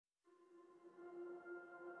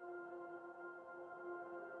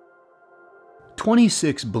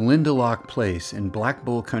26 Ballindaloch Place in Black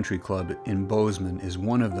Bull Country Club in Bozeman is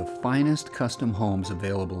one of the finest custom homes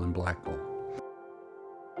available in Black Bull.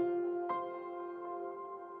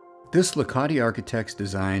 This Licati Architects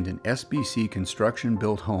designed and SBC construction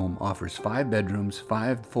built home offers 5 bedrooms,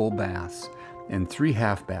 5 full baths, and 3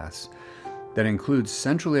 half baths that includes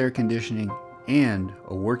central air conditioning and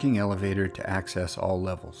a working elevator to access all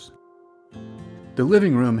levels. The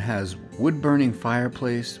living room has wood-burning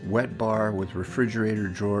fireplace, wet bar with refrigerator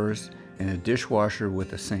drawers, and a dishwasher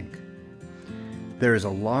with a sink. There is a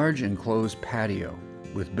large enclosed patio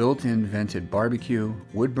with built-in vented barbecue,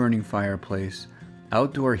 wood-burning fireplace,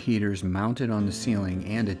 outdoor heaters mounted on the ceiling,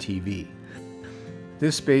 and a TV.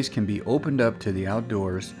 This space can be opened up to the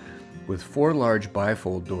outdoors with 4 large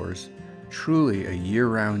bifold doors, truly a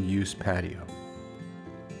year-round use patio.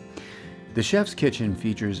 The chef's kitchen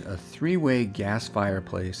features a 3-way gas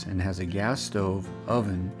fireplace and has a gas stove,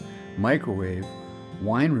 oven, microwave,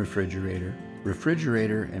 wine refrigerator,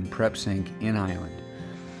 and prep sink in island.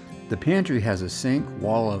 The pantry has a sink,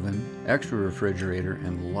 wall oven, extra refrigerator,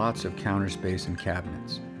 and lots of counter space and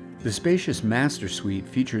cabinets. The spacious master suite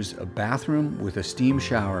features a bathroom with a steam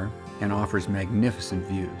shower and offers magnificent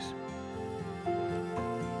views.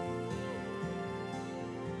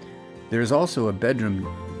 There is also a bedroom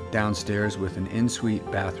downstairs with an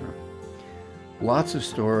in-suite bathroom. Lots of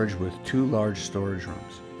storage with 2 large storage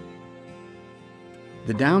rooms.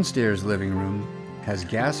 The downstairs living room has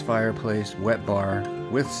gas fireplace, wet bar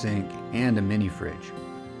with sink, and a mini fridge.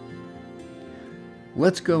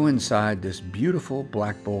 Let's go inside this beautiful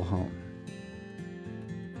Black Bull home.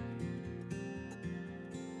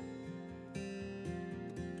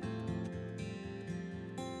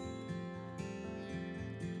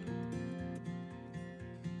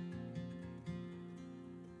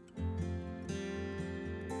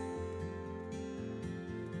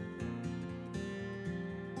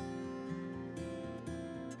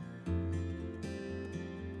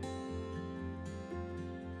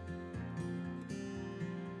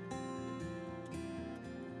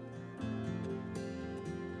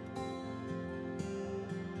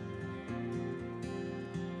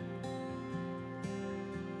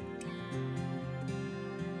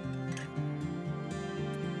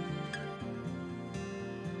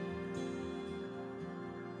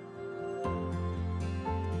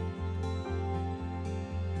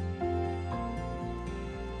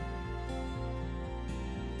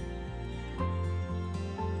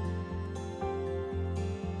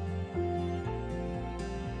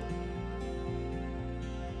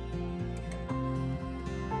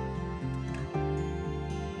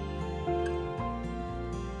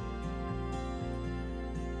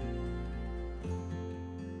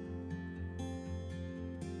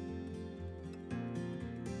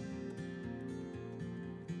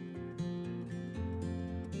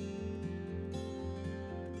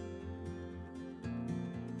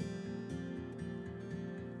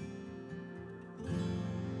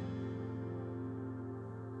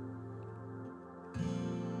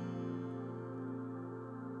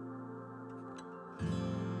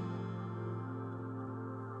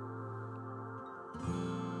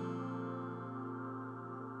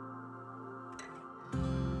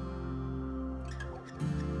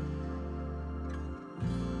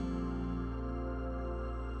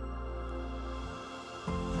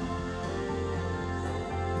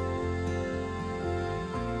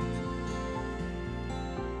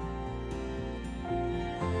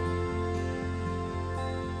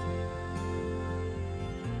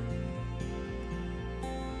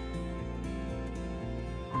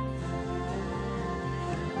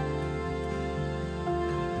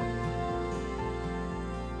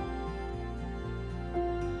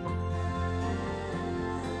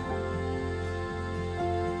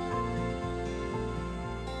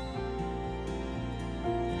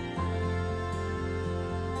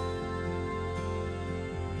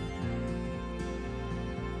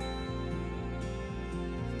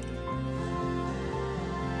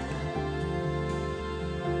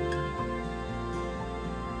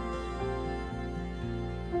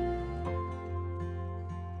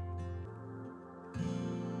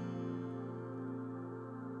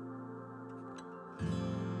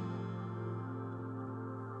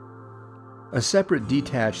 A separate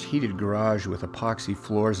detached heated garage with epoxy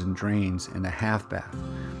floors and drains and a half bath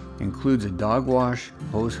includes a dog wash,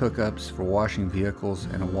 hose hookups for washing vehicles,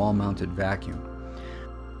 and a wall-mounted vacuum.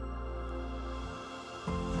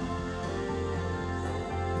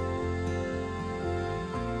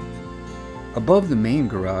 Above the main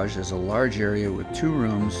garage is a large area with 2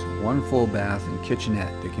 rooms, 1 full bath, and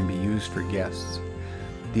kitchenette that can be used for guests.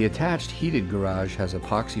 The attached heated garage has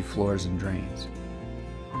epoxy floors and drains.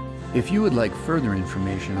 If you would like further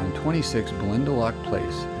information on 26 Ballindaloch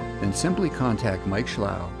Place, then simply contact Mike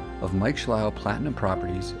Schlau of Mike Schlau Platinum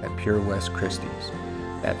Properties at Pure West Christie's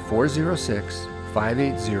at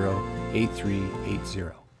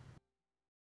 406-580-8380.